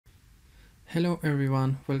Hello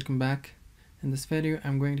everyone, welcome back. In this video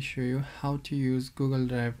I'm going to show you how to use Google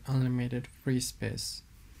Drive unlimited free space.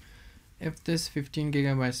 If this 15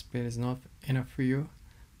 GB space is not enough for you,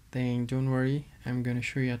 then don't worry, I'm going to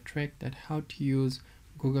show you a trick that how to use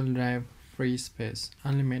Google Drive free space,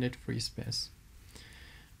 unlimited free space.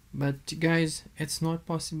 But guys, it's not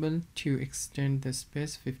possible to extend the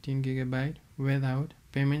space 15 GB without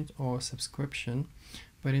payment or subscription.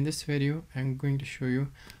 But in this video I'm going to show you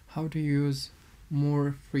how to use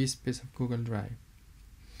more free space of Google Drive.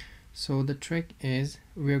 So the trick is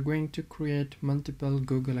we are going to create multiple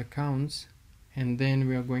Google accounts, and then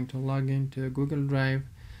we are going to log into Google Drive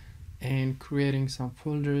and creating some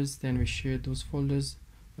folders. Then we share those folders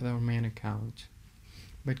with our main account.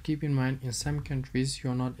 But keep in mind, in some countries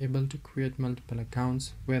you're not able to create multiple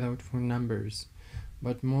accounts without phone numbers,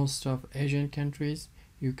 but most of Asian countries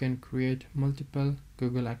you can create multiple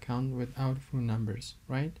Google accounts without phone numbers,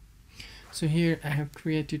 right? So here I have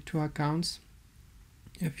created 2 accounts.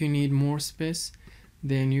 If you need more space,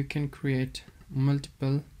 then you can create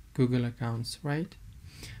multiple Google accounts, right?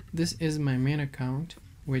 This is my main account,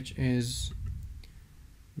 which is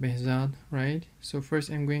Behzad, right? So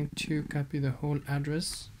first I'm going to copy the whole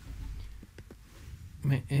address,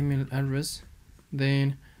 my email address.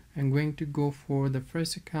 Then I'm going to go for the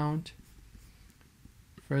first account.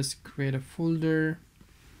 First, create a folder.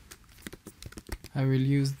 I will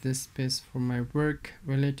use this space for my work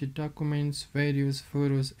related documents, videos,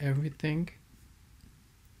 photos, everything.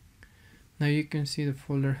 Now you can see the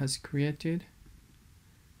folder has created.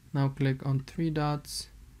 Now click on 3 dots,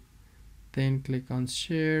 then click on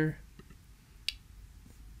share,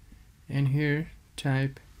 and here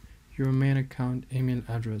type your main account email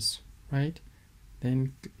address, right?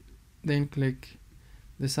 Then click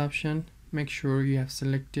this option. Make sure you have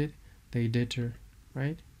selected the editor,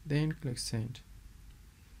 right? Then click send.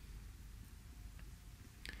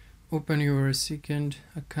 Open your second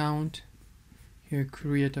account. Here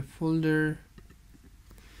create a folder.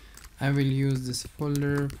 I will use this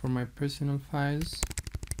folder for my personal files.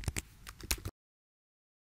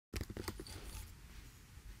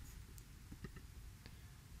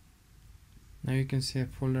 Now you can see a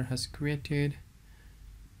folder has created.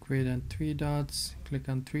 Create on 3 dots, click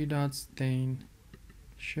on 3 dots, then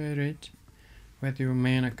share it with your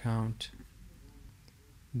main account,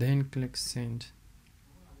 then click send.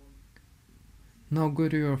 Now go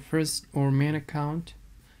to your first or main account.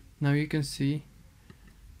 Now you can see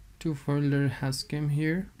 2 folders has come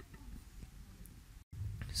here.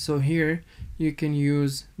 So here you can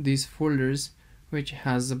use these folders, which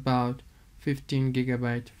has about 15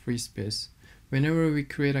 GB free space. Whenever we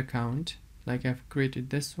create account, like I've created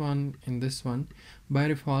this one and this one, by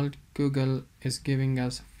default Google is giving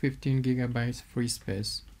us 15 GB free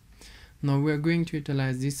space. Now we are going to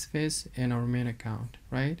utilize this space in our main account,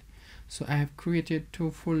 right? So I have created 2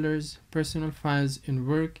 folders, personal files and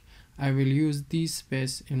work. I will use this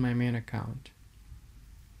space in my main account.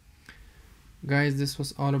 Guys, this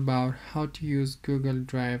was all about how to use Google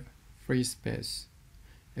Drive free space.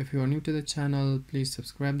 If you are new to the channel, please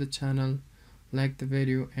subscribe the channel, like the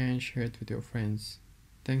video and share it with your friends.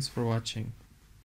 Thanks for watching.